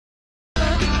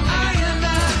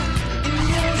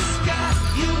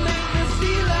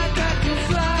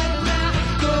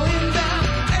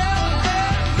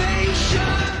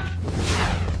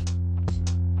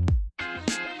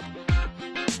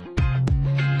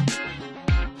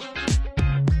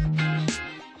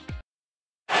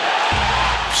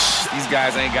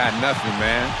guys ain't got nothing,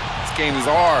 man. This game is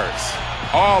ours.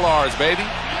 All ours, baby.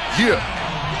 Yeah.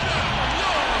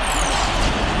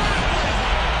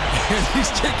 And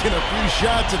he's taking a few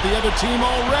shots at the other team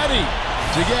already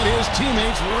to get his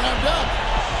teammates wrapped up.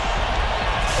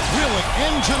 Will it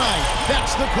end tonight?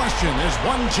 That's the question as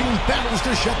one team battles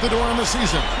to shut the door on the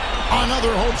season.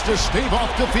 Another hopes to stave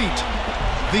off defeat.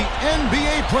 The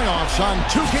NBA playoffs on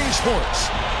 2K Sports.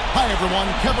 Hi,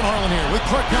 everyone. Kevin Harlan here with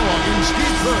Clark Kellogg and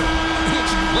Steve Kerr.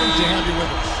 It's great to have you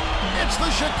with us. It's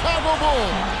the Chicago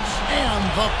Bulls and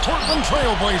the Portland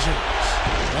Trail Blazers.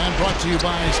 And brought to you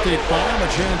by State Farm, a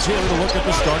chance here to look at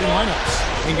the starting lineups.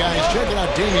 And guys, check it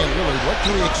out, Damian Lillard. What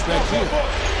can we expect here?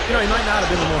 You know, he might not have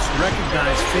been the most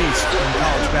recognized face in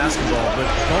college basketball, but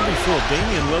don't be fooled.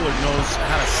 Damian Lillard knows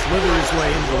how to slither his way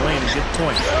into the lane and get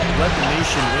points. Let the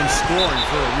nation win scoring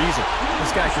for a reason.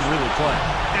 This guy can really play.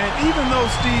 And even though,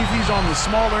 Steve, he's on the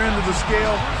smaller end of the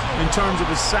scale in terms of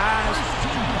his size,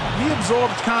 he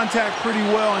absorbs contact pretty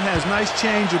well and has nice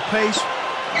change of pace.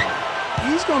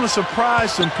 He's going to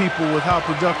surprise some people with how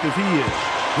productive he is.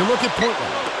 You look at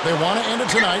Portland. They want to end it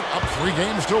tonight, up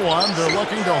 3-1. They're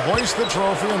looking to hoist the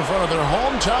trophy in front of their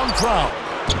hometown crowd.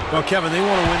 Well, Kevin, they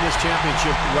want to win this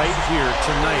championship right here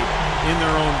tonight in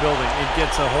their own building. It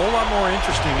gets a whole lot more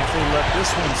interesting if they let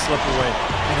this one slip away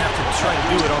and have to try to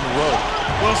do it on the road.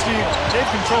 Well, Steve,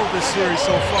 they've controlled this series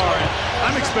so far, and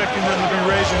I'm expecting them to be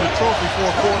raising the trophy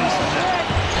 4 quarters from now.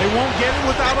 They won't get it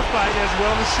without a fight, as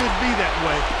well as should be that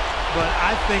way, but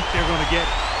I think they're going to get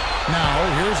it. Now,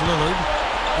 here's Lillard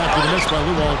after the miss by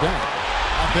Lou all day.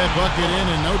 Got that bucket in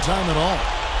no time at all.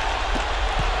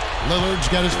 Lillard's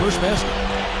got his first basket.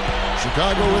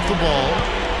 Chicago with the ball.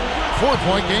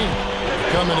 4-point game.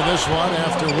 They come into this one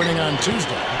after winning on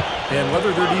Tuesday. And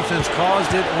whether their defense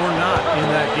caused it or not in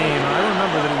that game, I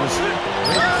remember that it was a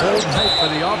cold night for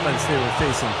the offense they were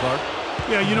facing, Clark.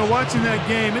 Yeah, you know, watching that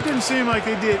game, it didn't seem like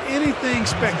they did anything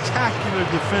spectacular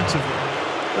defensively.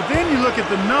 But then you look at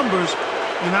the numbers,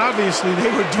 and obviously they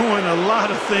were doing a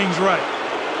lot of things right.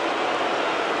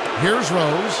 Here's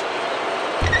Rose.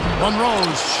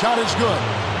 Monroe's shot is good.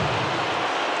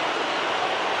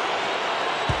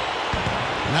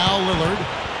 Now Lillard.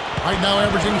 Right now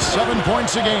averaging 7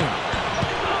 points a game.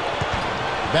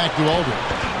 Back to Aldridge.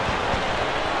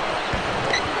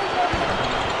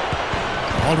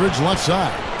 Aldridge left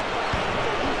side.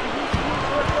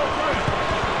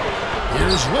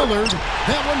 Here's Lillard.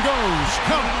 That one goes.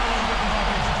 Come.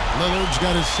 Lillard's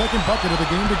got his second bucket of the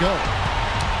game to go.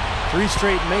 3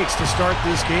 straight makes to start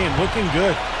this game. Looking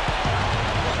good.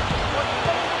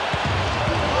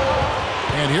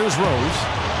 And here's Rose.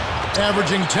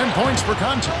 Averaging 10 points per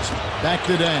contest. Back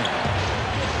to Dang.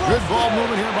 Good ball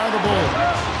movement here by the Bulls.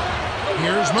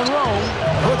 Here's Monroe.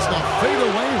 Puts the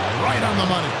fadeaway right on the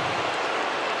money.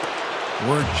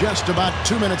 We're just about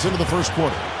 2 minutes into the first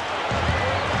quarter.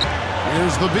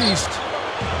 Here's the Beast.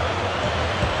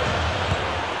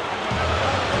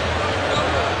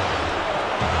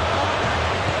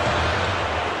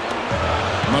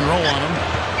 Monroe on him.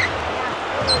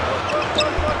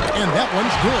 And that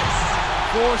one's good.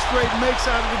 4 straight makes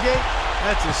out of the gate.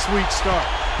 That's a sweet start.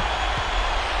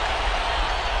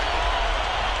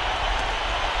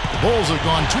 The Bulls have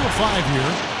gone 2 of 5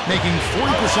 here, making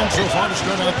 40% so far to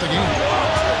start out the game.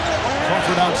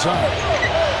 Crawford outside.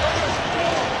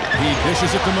 He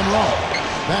dishes it to Monroe.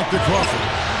 Back to Crawford.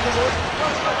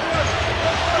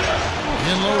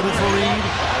 In low to Fareed.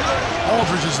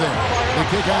 Aldridge is there. They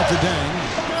kick out to Dang.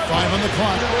 5 on the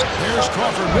clock. There's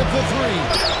Crawford with the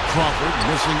 3. Crawford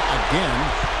missing again.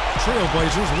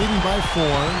 Trailblazers leading by 4.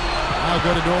 I'll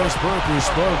go to Doris Burke, who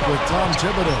spoke with Tom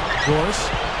Thibodeau. Doris?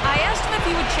 I asked him if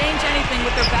he would change anything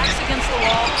with their backs against the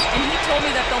wall, and he told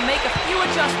me that they'll make a few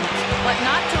adjustments, but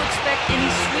not to expect any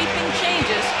sweeping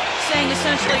changes, saying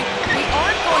essentially, we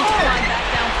aren't going to climb back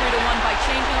down 3-1 by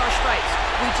changing our stripes.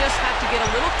 We just have to get a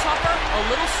little tougher, a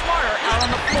little smarter out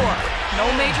on the floor. No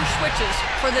major switches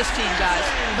for this team, guys.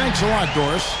 Thanks a lot,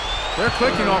 Doris. They're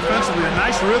clicking offensively. A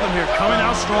nice rhythm here, coming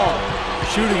out strong.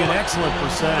 Shooting an excellent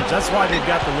percentage. That's why they've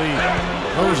got the lead.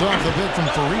 Goes off the pick from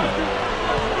Fareed.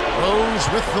 Rose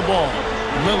with the ball.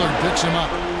 Lillard picks him up.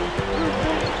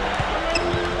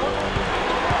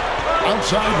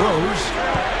 Outside Rose.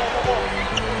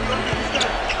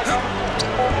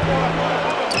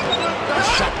 The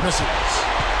shot misses.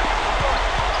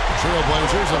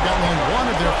 Trailblazers have gotten only 1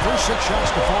 of their first 6 shots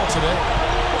to fall today.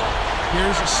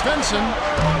 Here's Svensson.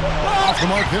 Off the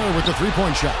mark there with the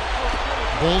 3-point shot.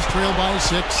 Bulls trail by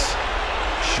 6.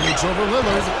 Shoots over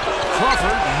Lillard.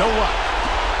 Crawford, no luck.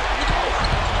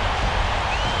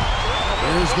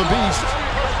 Here's the Beast.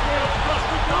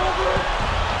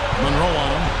 Monroe on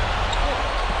him.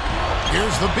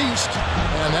 Here's the beast,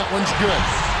 and that one's good.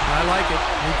 I like it.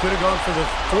 He could have gone for the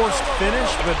forced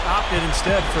finish, but opted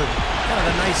instead for kind of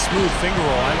a nice, smooth finger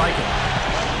roll. I like it.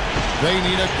 They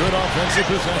need a good offensive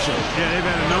possession. Yeah, they've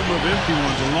had a number of empty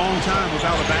ones a long time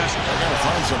without a basket. I got to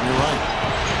find something, you're right.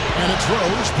 And it's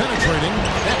Rose penetrating.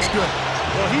 That's good.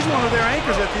 Well, he's one of their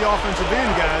anchors at the offensive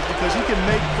end, guys, because he can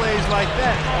make plays like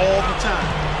that all the time.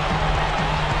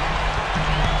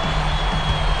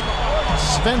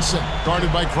 Svensson,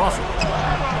 guarded by Crawford.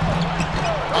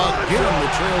 Again,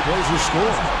 the Trailblazers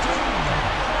score.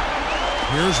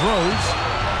 Here's Rose.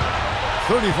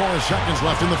 34 seconds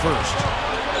left in the first.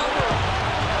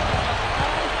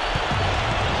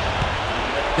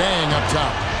 Dang up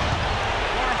top.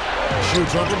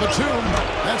 Shoots over Batum.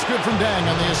 That's good from Dang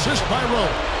on the assist by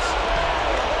Rose.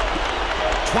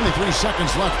 23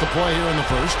 seconds left to play here in the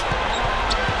first.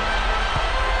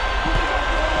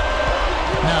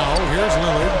 Now, here's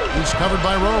Lillard. He's covered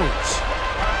by Rose.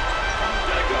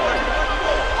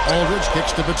 Aldridge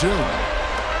kicks to Batum.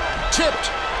 Tipped.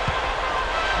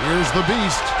 Here's the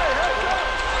beast.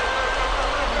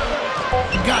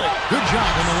 Got it. Good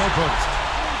job in the low post.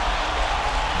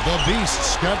 The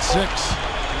beast's got 6.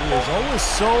 He is always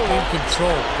so in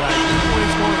control, guys. Even when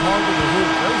he's going hard with the hoop,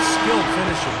 very skilled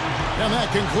finisher. And that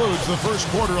concludes the first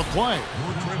quarter of play.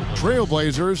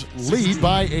 Trailblazers lead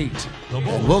by 8.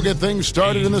 And we'll get things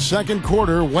started in the second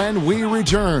quarter when we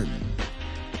return.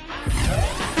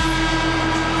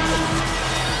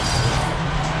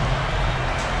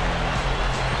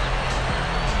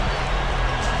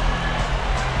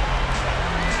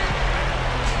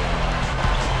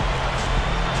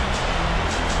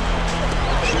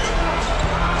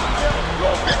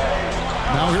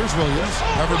 Here's Williams,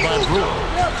 covered by Brewer.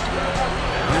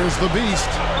 Here's the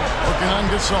beast, working on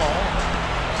Gasol.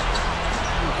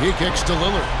 He kicks to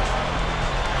Lillard.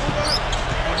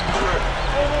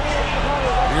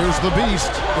 Here's the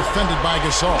beast, defended by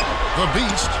Gasol. The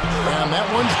beast, and that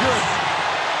one's good.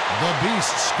 The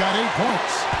beast's got 8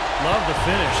 points. Love the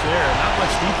finish there. Not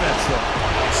much defense, though.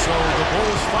 So the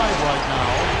Bulls 5 right now.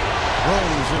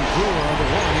 Rose and Brewer are the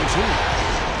 1 and 2.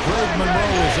 Greg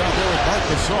Monroe is out there with Marc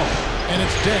Gasol. And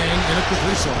it's Dang in at the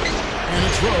free throw. And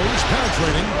it's Rose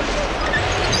penetrating.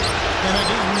 And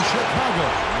again, Chicago.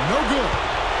 No good.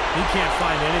 He can't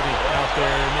find anything out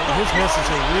there. And his misses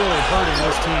are really hurting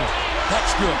this team.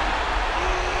 That's good.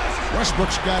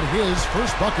 Westbrook's got his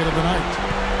first bucket of the night.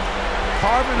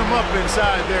 Carving them up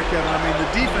inside there, Kevin. I mean,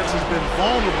 the defense has been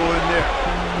vulnerable in there.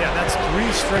 Yeah, that's 3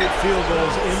 straight field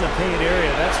goals in the paint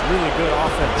area. That's really good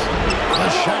offense.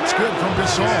 The shot's good from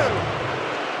Gasol.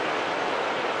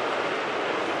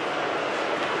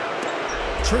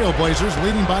 Trailblazers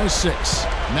leading by 6.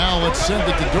 Now let's send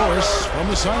it to Doris from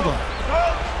the sideline.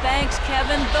 Thanks,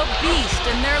 Kevin. The Beast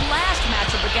in their last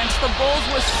matchup against the Bulls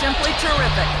was simply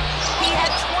terrific. He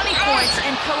had 20 points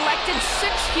and collected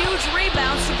 6 huge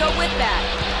rebounds to go with that.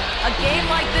 A game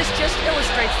like this just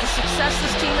illustrates the success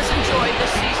this team has enjoyed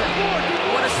this season.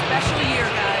 What a special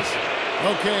year, guys.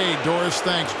 Okay, Doris,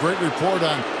 thanks. Great report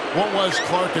on what was,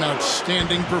 Clark, an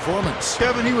outstanding performance.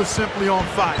 Kevin, he was simply on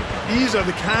fire. These are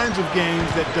the kinds of games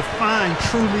that define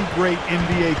truly great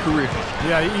NBA careers.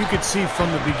 Yeah, you could see from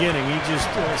the beginning, he just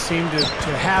seemed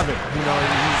to have it. You know,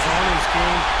 he was on his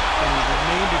game, and he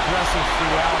remained aggressive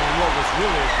throughout, and what was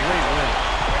really a great win.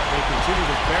 They continue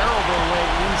to barrel their way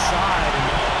inside, and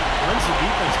when's the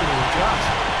defense going to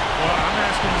adjust? Well, I'm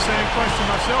asking the same question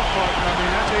myself, partner. I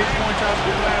mean, that's 8 points out of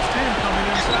the last 10 coming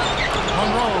inside.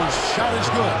 Monroe's shot is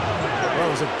good. Well,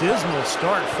 it was a dismal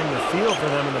start from the field for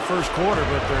them in the first quarter,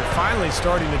 but they're finally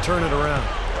starting to turn it around.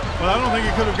 Well, I don't think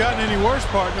it could have gotten any worse,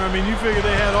 partner. I mean, you figure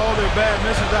they had all their bad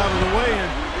misses out of the way and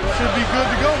should be good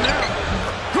to go now.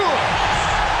 Good.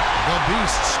 The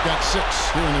Beasts got 6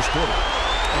 here in this quarter.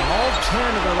 And all 10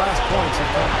 of their last points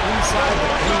have come inside the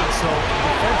paint, so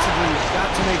defensively, you've got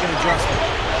to make an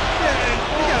adjustment. Yeah, and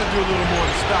you got to do a little more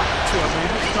to stop it, too. I mean,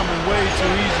 it's coming way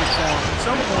too easy for them. At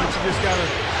some point, you just got to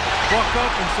buck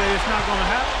up and say it's not going to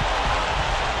happen.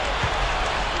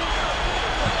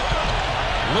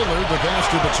 Lillard, the pass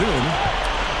to Batum.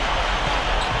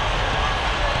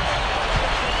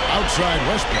 Outside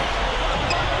Westbrook.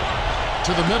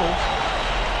 To the middle.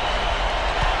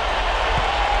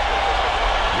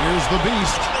 Here's the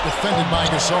Beast, defended by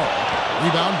Gasol.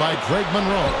 Rebound by Greg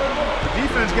Monroe. The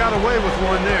defense got away with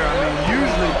one there. I mean,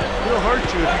 usually he'll hurt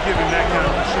you if you give him that kind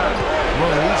of a shot.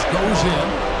 Rose goes in.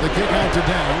 The kick out to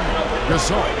Dang.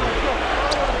 Gasol.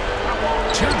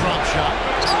 Teardrop shot.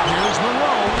 Here's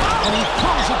Monroe, and he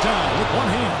pulls it down with one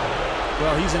hand.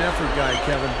 Well, he's an effort guy,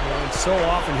 Kevin. And so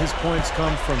often his points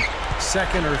come from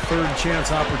second or third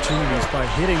chance opportunities by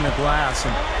hitting the glass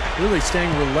and really staying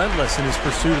relentless in his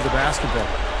pursuit of the basketball.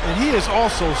 And he is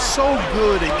also so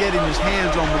good at getting his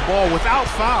hands on the ball without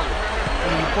fouling. And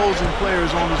the opposing player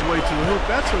is on his way to the hoop.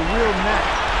 That's a real knack.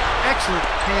 Excellent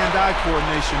hand-eye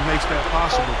coordination makes that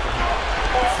possible for him.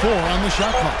 4 on the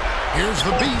shot clock. Here's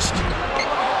the Beast.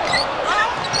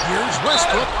 Here's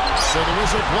Westbrook. So the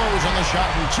whistle blows on the shot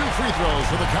and 2 free throws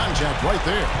for the contact right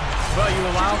there. Well, you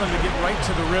allow them to get right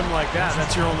to the rim like that.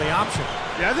 That's your only option.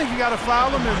 Yeah, I think you got to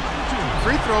foul them, and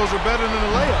free throws are better than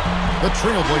a layup. The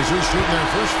Trailblazers shooting their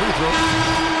first free throw.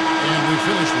 And we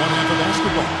finish one half of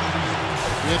basketball.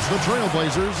 It's the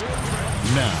Trailblazers.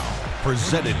 Now,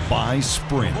 presented by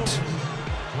Sprint.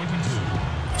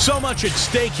 So much at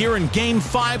stake here in Game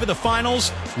 5 of the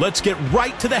finals. Let's get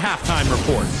right to the halftime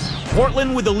report.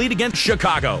 Portland with the lead against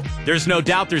Chicago. There's no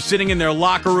doubt they're sitting in their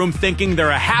locker room thinking they're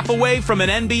a half away from an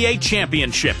NBA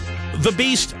championship. The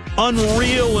Beast,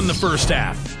 unreal in the first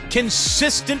half.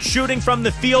 Consistent shooting from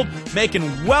the field, making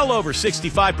well over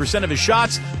 65% of his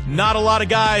shots. Not a lot of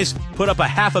guys put up a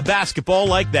half a basketball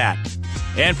like that.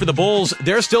 And for the Bulls,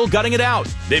 they're still gutting it out.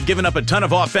 They've given up a ton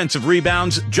of offensive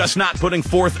rebounds, just not putting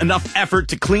forth enough effort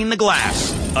to clean the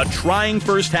glass. A trying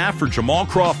first half for Jamal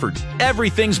Crawford.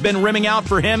 Everything's been rimming out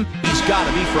for him. He's got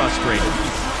to be frustrated.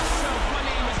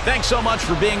 Thanks so much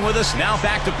for being with us. Now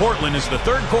back to Portland as the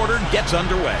third quarter gets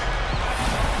underway.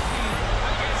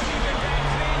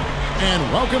 And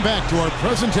welcome back to our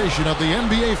presentation of the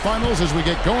NBA Finals as we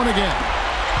get going again.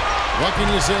 What can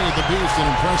you say? The Beast,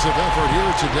 an impressive effort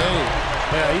here today.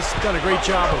 Yeah, he's done a great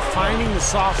job of finding the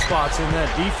soft spots in that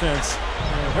defense.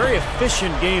 A very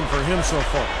efficient game for him so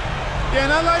far. Yeah,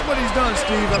 and I like what he's done,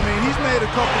 Steve. I mean, he's made a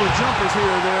couple of jumpers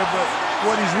here or there, but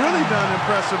what he's really done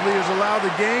impressively is allow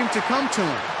the game to come to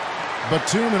him.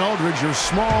 Batum and Aldridge are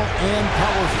small and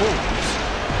power forwards.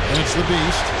 And it's the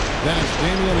Beast. Then it's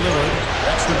Damian Lillard.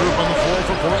 That's the group on the floor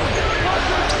for Portland.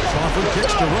 Crawford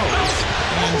kicks to Rose.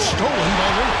 And stolen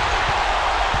by Lillard.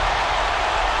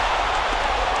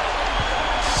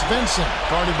 Svensson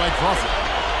guarded by Crawford.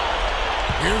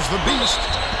 Here's the Beast.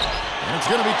 And it's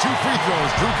going to be 2 free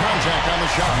throws. Drew contact on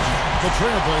the shot. The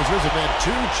Trailblazers have had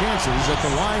 2 chances at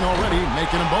the line already,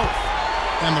 making them both.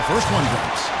 And the first one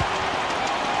drops.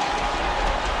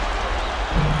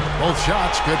 Both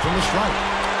shots good from the stripe.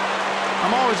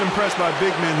 I'm always impressed by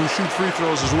big men who shoot free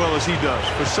throws as well as he does.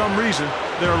 For some reason,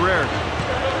 they're a rarity.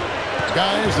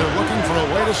 Guys, they're looking for a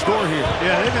way to score here.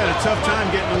 Yeah, they've had a tough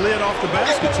time getting the lid off the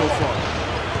basket so far.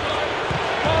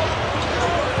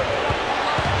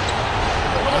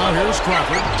 Now here's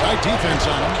Crawford. Tight defense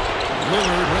on him.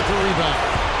 Lillard with the rebound.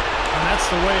 And that's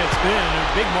the way it's been. A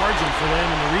big margin for them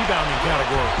in the rebounding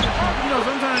category. You know,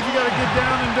 sometimes you got to get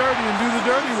down and dirty and do the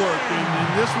dirty work. And in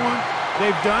this one,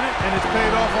 they've done it, and it's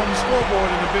paid off on the scoreboard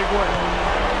in a big way.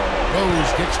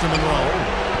 Rose kicks to Monroe.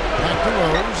 Back to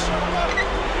Rose.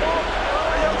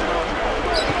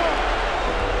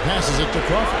 Passes it to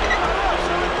Crawford.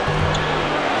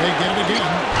 They get it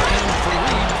again. And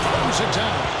Fareed throws it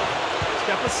down.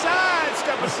 Step aside,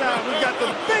 step aside. We've got the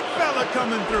big fella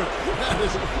coming through.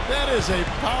 That is a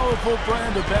powerful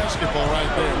brand of basketball right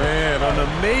there. Man, an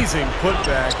amazing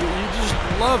putback. You just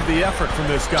love the effort from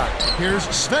this guy. Here's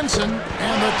Svensson,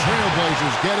 and the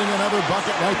Trailblazers getting another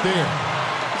bucket right there.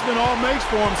 It's been all makes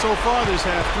for him so far this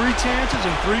half. 3 chances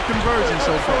and 3 conversions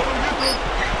so far.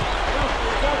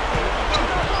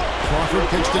 Crawford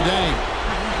kicks to Dame.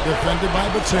 Defended by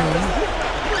Batum.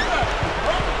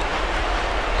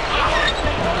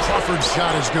 Crawford's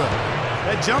shot is good.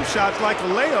 That jump shot's like a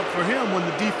layup for him when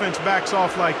the defense backs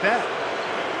off like that.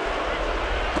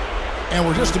 And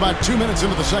we're just about 2 minutes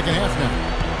into the second half now.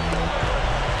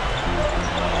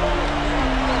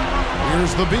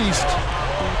 Here's the Beast.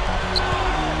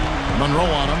 Monroe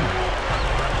on him.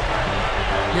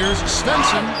 Here's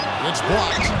Svensson. It's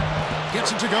blocked.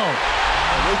 Gets it to go.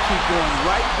 They keep going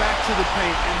right back to the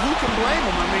paint, and who can blame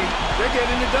them? I mean, they're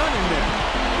getting it done in there.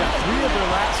 Yeah, 3 of their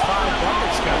last 5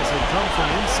 buckets, guys, have come from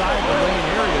inside the lane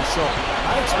area, so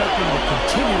I expect them to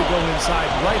continue to go inside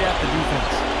right at the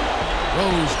defense.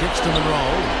 Rose kicks to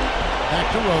Monroe. Back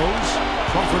to Rose.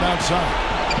 Crawford outside.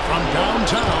 From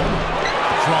downtown.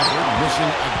 Crawford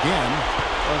missing again.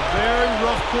 A very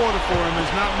rough quarter for him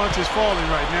as not much is falling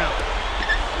right now.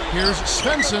 Here's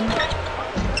Svensson.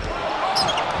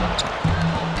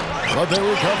 But they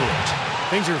recover it.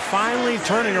 Things are finally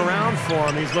turning around for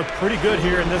him. He's looked pretty good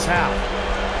here in this half.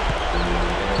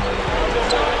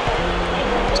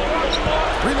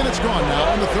 3 minutes gone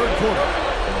now in the third quarter.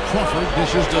 Crawford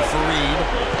dishes to Fareed.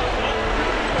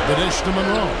 The dish to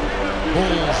Monroe.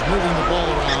 Bulls moving the ball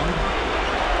around.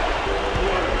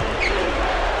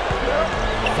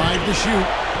 5 to shoot.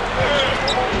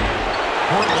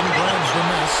 Portland grabs the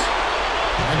miss.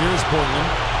 And here's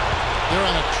Portland. They're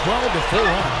on a 12-4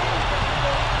 run.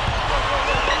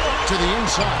 To the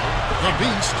inside. The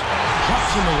Beast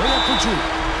drops in the layup for 2.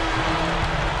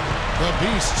 The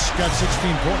Beast's got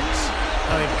 16 points.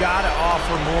 They've got to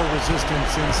offer more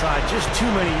resistance inside. Just too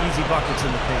many easy buckets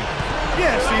in the paint.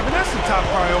 Yeah, Steven, that's the top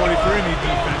priority for any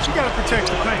defense. You got to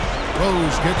protect the paint.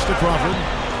 Rose kicks to Crawford.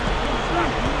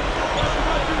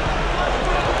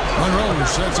 Monroe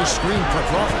sets a screen for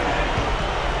Crawford.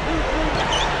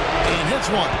 And hits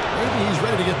one. Maybe he's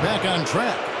ready to get back on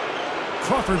track.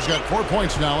 Crawford's got 4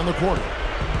 points now in the quarter.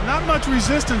 Not much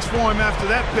resistance for him after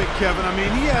that pick, Kevin. I mean,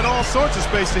 he had all sorts of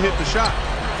space to hit the shot.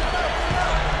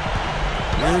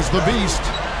 Here's the Beast.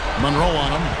 Monroe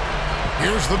on him.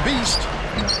 Here's the Beast.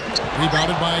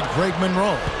 Rebounded by Greg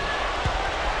Monroe.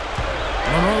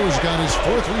 Monroe's got his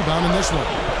 4th rebound in this one.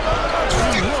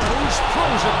 Rose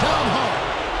throws it down hard.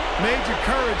 Major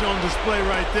courage on display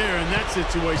right there in that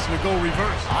situation to go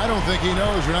reverse. I don't think he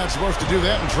knows you're not supposed to do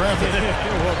that in traffic.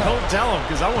 Well, don't tell him,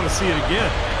 because I want to see it again.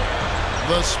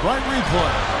 The Sprite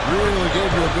replay really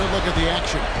gave you a good look at the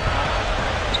action.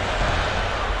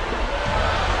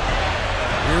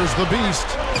 Here's the Beast,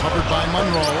 covered by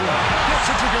Monroe. Gets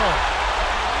it to go.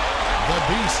 The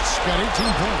Beast's got 18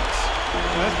 points.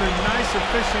 Well, that's been nice,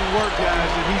 efficient work, guys,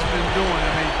 that he's been doing.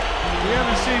 I mean, we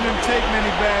haven't seen him take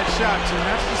many bad shots, and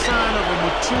that's the sign of a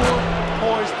mature,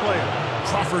 poised player.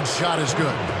 Crawford's shot is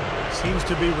good. Seems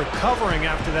to be recovering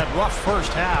after that rough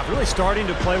first half. Really starting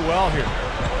to play well here.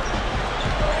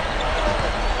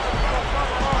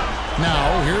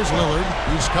 Now, here's Lillard.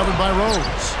 He's covered by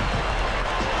Rose.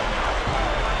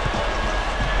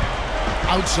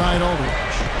 Outside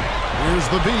Aldridge. Here's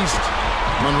the Beast.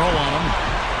 Monroe on him.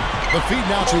 The feed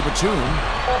now to Batum.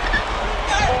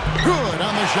 Good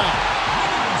on the shot.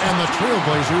 And the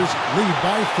Trailblazers lead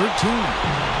by 13.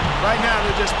 Right now,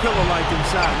 they're just pillow-like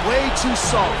inside. Way too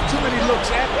soft. Too many looks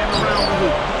at and around the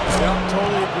hoop. Yep,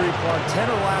 totally agree, Clark. 10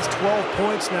 of the last 12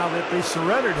 points now that they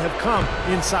surrendered have come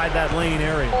inside that lane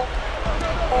area.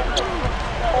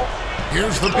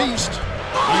 Here's the Beast.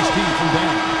 Nice deep from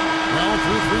down. Well,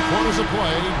 through 3 quarters of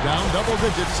play, down double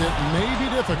digits, it may be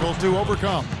difficult to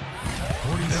overcome.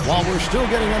 While we're still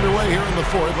getting underway here in the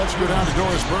 4th, let's go down to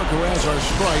Doris Burke, who has our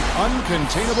Sprite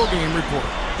Uncontainable Game Report.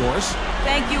 Doris?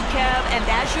 Thank you, Kev. And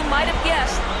as you might have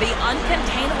guessed, the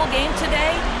uncontainable game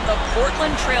today, the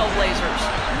Portland Trailblazers.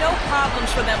 No problems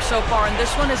for them so far in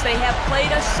this one as they have played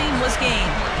a seamless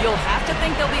game. You'll have to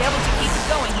think they'll be able to keep it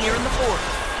going here in the 4th.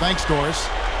 Thanks, Doris.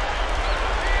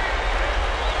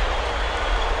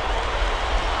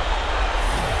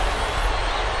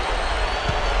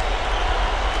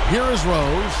 Here is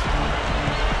Rose.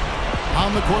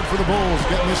 On the court for the Bulls,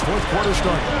 getting this 4th quarter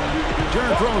started.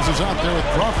 Derrick Rose is out there with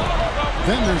Crawford.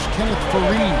 Then there's Kenneth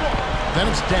Fareed.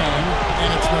 Then it's Dan, and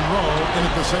it's Monroe in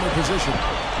at the center position.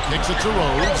 Kicks it to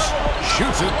Rose,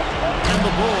 shoots it, and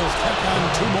the Bulls tack on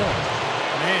 2 more.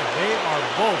 Man, they are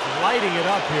both lighting it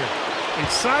up here.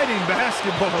 Exciting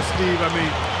basketball, Steve. I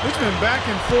mean, it's been back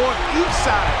and forth, each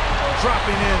side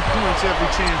dropping in points every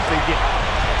chance they get.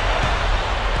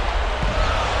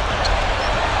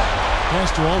 Pass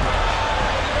to Aldridge.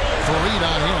 Fareed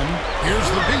on him. Here's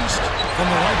the Beast. From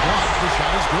the right block, the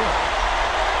shot is good.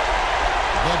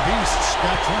 The Beast's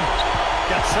got 20.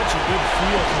 Got such a good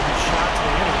feel for his shots.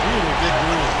 They hit a really good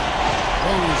move.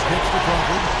 Rose hits to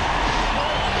Crawford.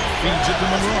 Feeds it to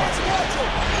Monroe.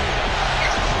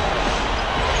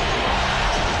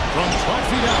 From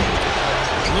 12 feet out,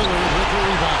 Lillard with the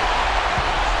rebound.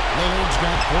 Lillard's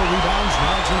got 4 rebounds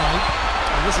now tonight.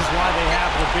 And this is why they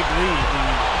have the big lead. The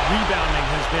rebounding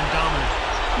has been dominant.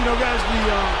 You know, guys, the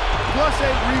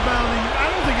 +8 rebounding, I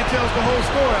don't think it tells the whole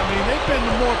story. I mean, they've been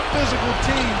the more physical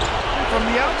team from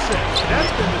the outset.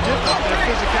 That's been the difference, their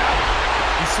physicality.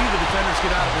 You see the defenders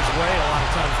get out of his way a lot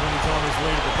of times when he's on his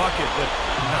way to the bucket, but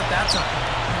not that time.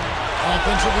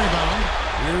 Offensive rebound.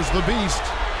 Here's the Beast.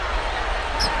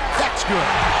 That's good.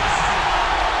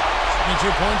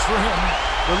 22 points for him.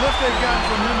 The lift they've gotten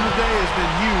from him today has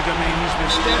been huge. I mean, he's been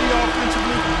steady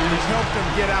offensively, and he's helped them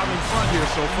get out in front here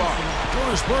so far.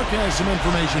 Doris Burke has some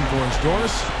information for us.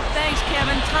 Doris? Thanks,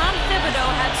 Kevin. Tom Thibodeau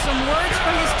had some words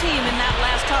for his team in that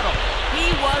last huddle.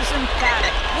 He was emphatic.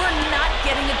 We're not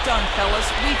getting it done, fellas.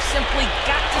 We've simply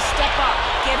got to step up,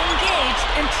 get engaged,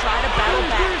 and try to battle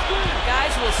back.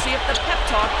 Guys, we'll see if the pep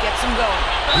talk gets them going.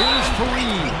 Here's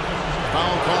Fareed.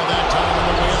 Foul call that time on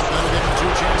the way up. That'll give him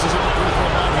 2 chances at the free throw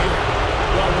line here.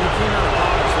 Well, when he came out of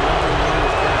college, the one thing we knew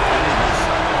was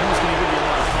he was going to give you a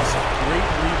lot of hustle. Great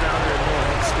rebounder at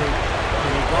Morehead State,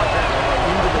 and he brought that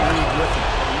into the league with him.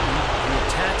 He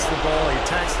attacks the ball, he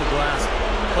attacks the glass,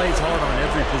 plays hard on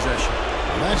every possession.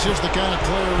 That's just the kind of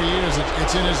player he is.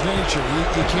 It's in his nature.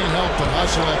 He can't help but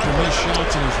hustle after missed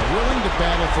shots, and he's willing to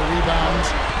battle for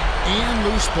rebounds and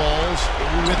loose balls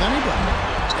with anybody.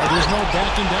 There's no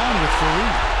backing down with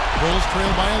Fareed. Bulls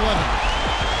trail by 11.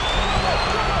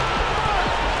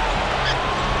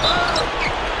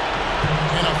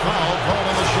 And a foul called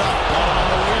on the shot. Not on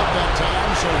the way up that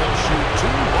time, so he'll shoot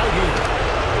 2 right here.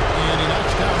 And he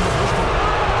knocks down the first one.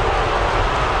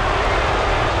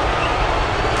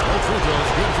 Both free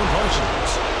throws good from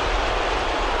Parsons.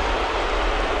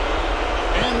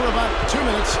 And we're about 2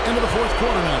 minutes into the fourth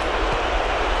quarter now.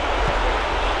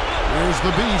 Here's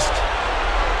the Beast.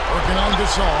 Working on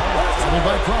Gasol. Doubled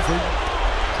by Crawford.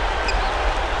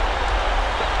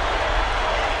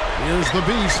 Here's the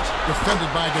Beast.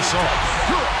 Defended by Gasol.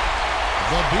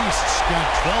 The Beast's got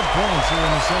 12 points here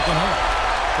in the second half.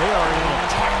 They are in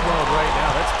attack mode right now.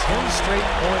 That's 10 straight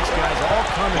points, guys, all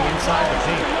coming inside the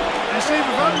paint. And Steve,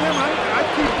 if I'm him, I'd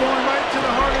keep going right to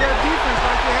the heart of that defense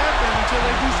like they have been until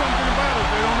they do something about it. If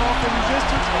they don't offer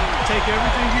resistance, take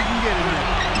everything you can get in there.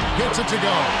 Gets it to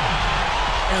go.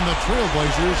 And the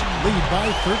Trailblazers lead by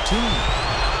 13.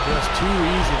 Just too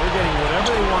easy. They're getting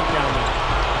whatever they want down there.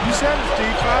 You said it,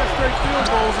 Steve. 5 straight field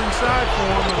goals inside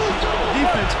for them. The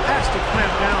defense has to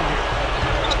clamp down here.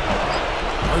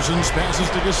 Parsons passes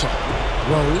to Gasol.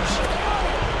 Rose.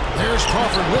 There's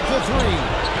Crawford with the 3.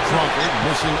 Crawford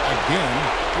missing again.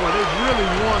 Boy, they've really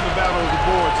won the battle of the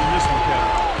boards in this one,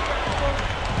 Kevin.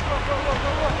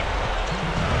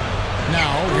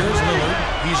 Now, here's Lillard.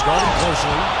 He's guarded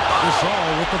closely.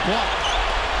 Gasol with the block.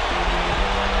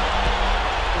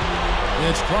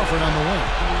 It's Crawford on the wing.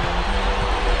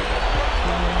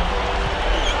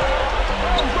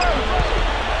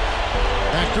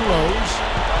 Back to Rose.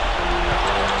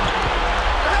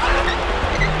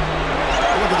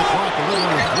 Look at the clock. A little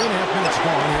under 3.5 minutes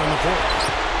gone here in the fourth.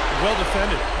 Well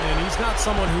defended, and he's not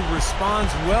someone who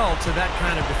responds well to that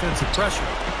kind of defensive pressure.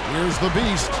 Here's the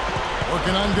Beast.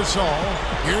 Working on Gasol.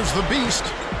 Here's the Beast.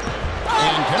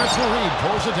 And Kenneth Fareed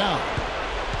pulls it down.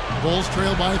 Bulls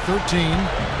trail by 13.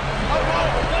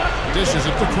 Dishes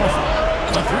it to Crawford.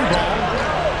 The 3-ball.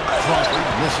 Crawford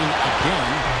missing again.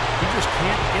 He just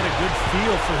can't get a good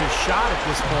feel for his shot at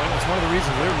this point. That's one of the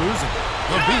reasons they're losing.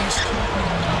 The Beast.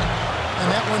 And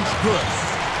that one's good.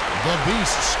 The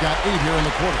Beast's got 8 here in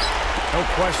the quarter. No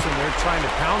question, they're trying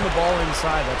to pound the ball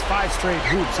inside. That's 5 straight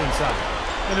hoops inside.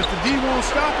 And if the D won't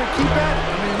stop it, keep at it.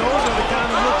 I mean, those are the kind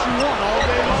of looks you want all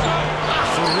day long.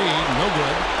 Fareed, no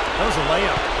good. That was a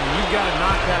layup. And you've got to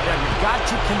knock that down. You've got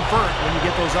to convert when you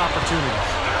get those opportunities.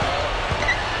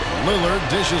 Lillard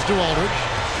dishes to Aldridge.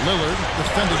 Lillard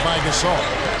defended by Gasol.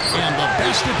 And the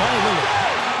basket by Lillard.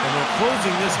 And they're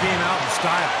closing this game out in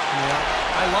style.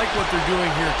 I like what they're doing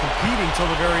here, competing till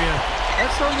the very end.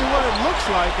 That's certainly what it looks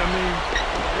like. I mean,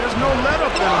 there's no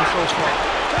let-up in them so far.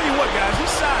 Tell you what, guys,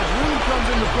 his size really comes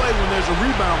into play when there's a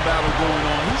rebound battle going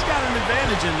on. He's got an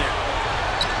advantage in there.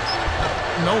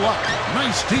 No luck.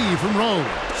 Nice D from Rose.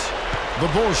 The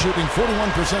Bulls shooting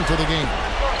 41% for the game.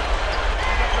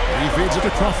 He feeds it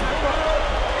to Crawford.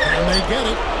 And they get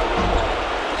it.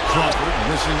 Crawford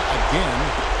missing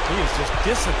again. He has just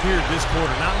disappeared this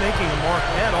quarter, not making a mark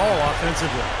at all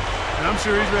offensively. And I'm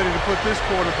sure he's ready to put this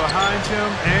quarter behind him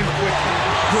and quickly.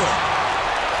 Good.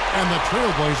 And the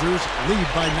Trailblazers lead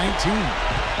by 19.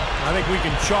 I think we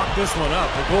can chalk this one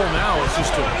up. The goal now is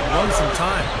just to run some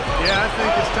time. Yeah, I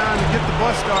think it's time to get the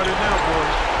bus started now,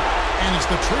 boys. And it's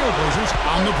the Trailblazers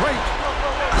on the break.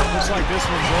 Looks like this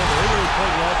one's over. They really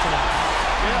played well tonight.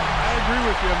 Yeah, I agree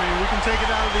with you. I mean, we can take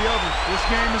it out of the oven. This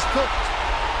game is cooked.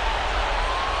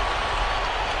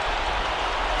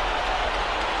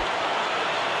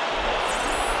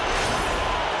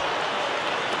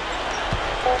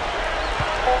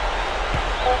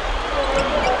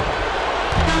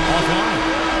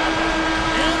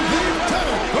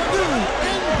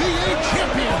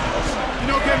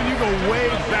 You go way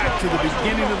back to the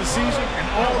beginning of the season and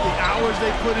all the hours they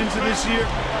put into this year.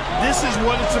 This is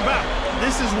what it's about.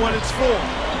 This is what it's for.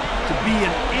 To be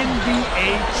an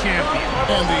NBA champion.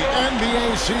 And the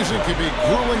NBA season can be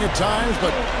grueling at times,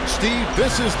 but Steve,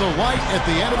 this is the light at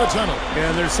the end of the tunnel.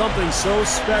 And there's something so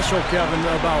special, Kevin,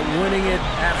 about winning it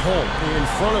at home in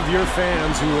front of your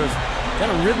fans who have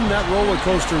kind of ridden that roller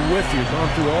coaster with you, gone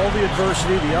through all the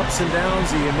adversity, the ups and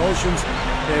downs, the emotions,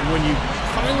 and when you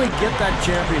finally get that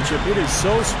championship, it is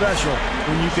so special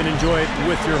when you can enjoy it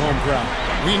with your home crowd.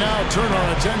 We now turn our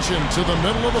attention to the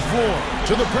middle of the floor,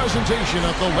 to the presentation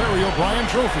of the Larry O'Brien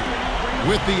Trophy,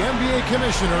 with the NBA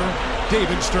Commissioner,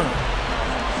 David Stern.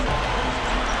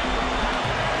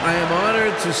 I am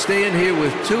honored to stand here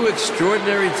with two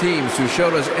extraordinary teams who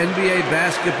showed us NBA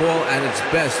basketball at its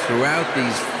best throughout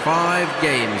these 5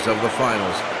 games of the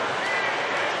finals.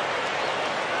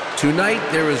 Tonight,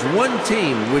 there is one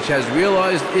team which has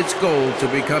realized its goal to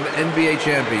become NBA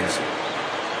champions.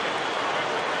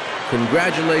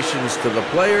 Congratulations to the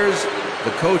players,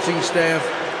 the coaching staff,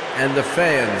 and the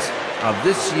fans of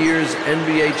this year's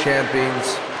NBA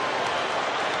champions.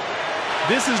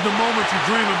 This is the moment you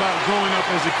dream about growing up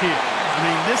as a kid. I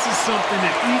mean, this is something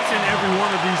that each and every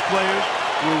one of these players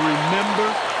will remember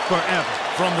forever.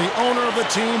 From the owner of the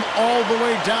team all the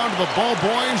way down to the ball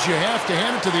boys, you have to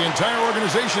hand it to the entire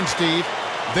organization, Steve.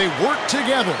 They work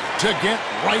together to get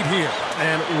right here.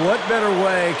 And what better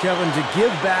way, Kevin, to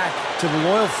give back to the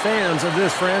loyal fans of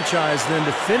this franchise than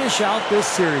to finish out this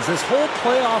series, this whole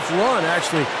playoff run,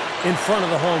 actually, in front of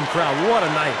the home crowd. What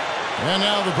a night. And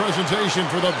now the presentation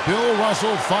for the Bill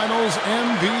Russell Finals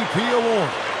MVP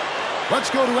Award. Let's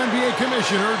go to NBA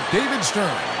Commissioner David Stern.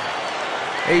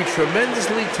 A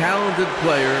tremendously talented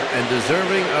player and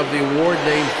deserving of the award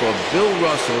named for Bill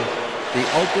Russell, the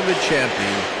ultimate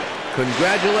champion.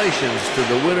 Congratulations to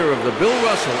the winner of the Bill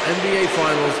Russell NBA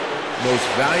Finals Most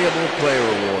Valuable Player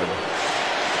Award.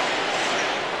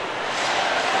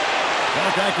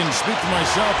 Doc, I can speak for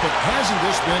myself, but hasn't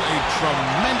this been a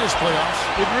tremendous playoffs?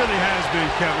 It really has been,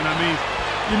 Kevin. I mean,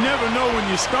 you never know when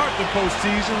you start the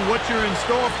postseason what you're in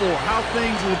store for, how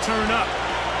things will turn up.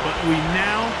 But we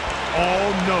now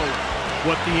all know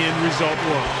what the end result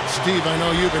was. Steve, I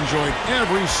know you've enjoyed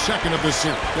every second of this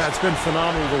series. Yeah, it's been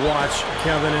phenomenal to watch,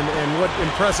 Kevin, and what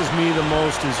impresses me the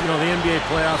most is, you know, the NBA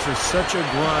playoffs are such a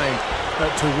grind.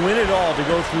 To win it all, to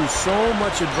go through so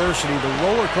much adversity, the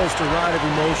roller coaster ride of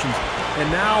emotions, and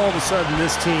now all of a sudden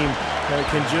this team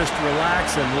can just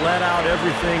relax and let out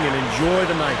everything and enjoy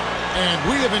the night. And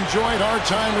we have enjoyed our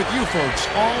time with you folks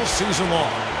all season long.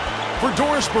 For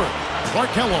Doris Burke, Clark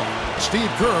Kellogg,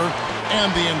 Steve Kerr, and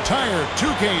the entire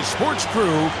 2K Sports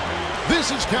crew,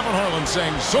 this is Kevin Harlan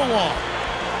saying so long.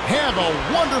 Have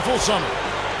a wonderful summer.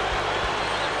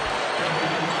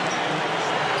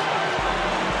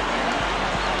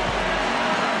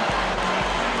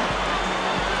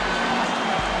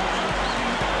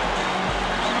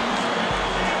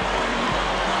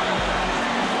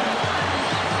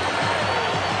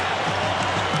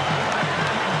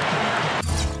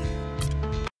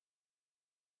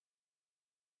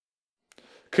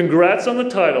 Congrats on the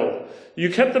title. You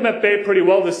kept them at bay pretty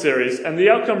well this series, and the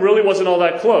outcome really wasn't all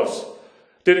that close.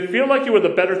 Did it feel like you were the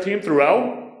better team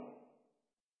throughout?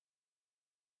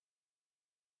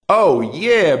 Oh,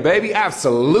 yeah, baby,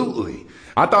 absolutely.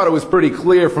 I thought it was pretty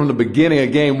clear from the beginning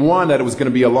of Game 1 that it was going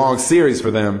to be a long series for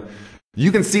them.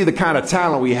 You can see the kind of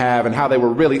talent we have and how they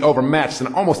were really overmatched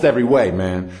in almost every way,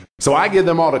 man. So I give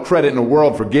them all the credit in the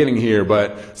world for getting here,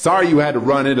 but sorry you had to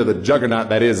run into the juggernaut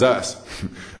that is us.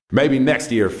 Maybe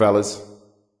next year, fellas.